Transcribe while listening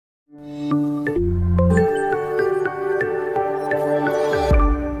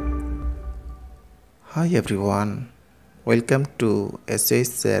Hi everyone, welcome to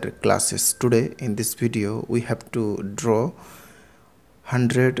shsirclasses. Today in this video we have to draw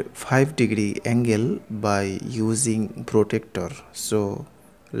 105-degree angle by using protractor. So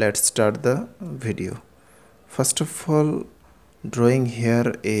let's start the video. First of all, drawing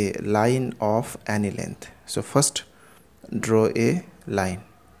here a line of any length. So first draw a line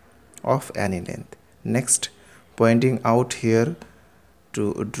of any length. Next, pointing out here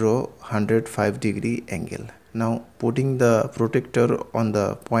to draw 105-degree angle. Now putting the protractor on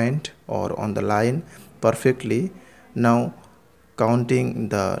the point or on the line perfectly. Now counting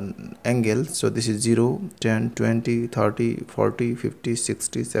the angle. So this is 0, 10, 20, 30, 40, 50,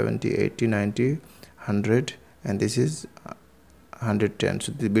 60, 70, 80, 90, 100, and this is 110.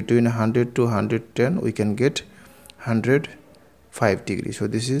 So between 100 to 110 we can get 105 degree. So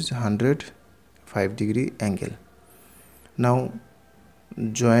this is 105-degree angle. Now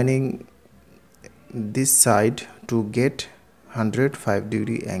joining this side to get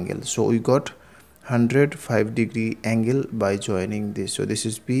 105-degree angle. So we got 105-degree angle by joining this. So this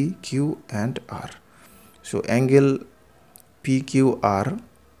is P, Q and R. So angle PQR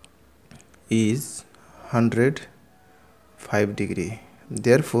is 105 degree.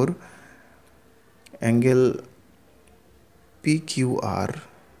 Therefore angle PQR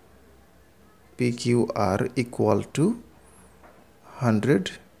equal to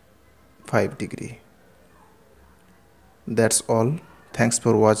 105 degree. That's all. Thanks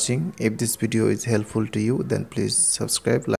for watching. If this video is helpful to you, then please subscribe, like.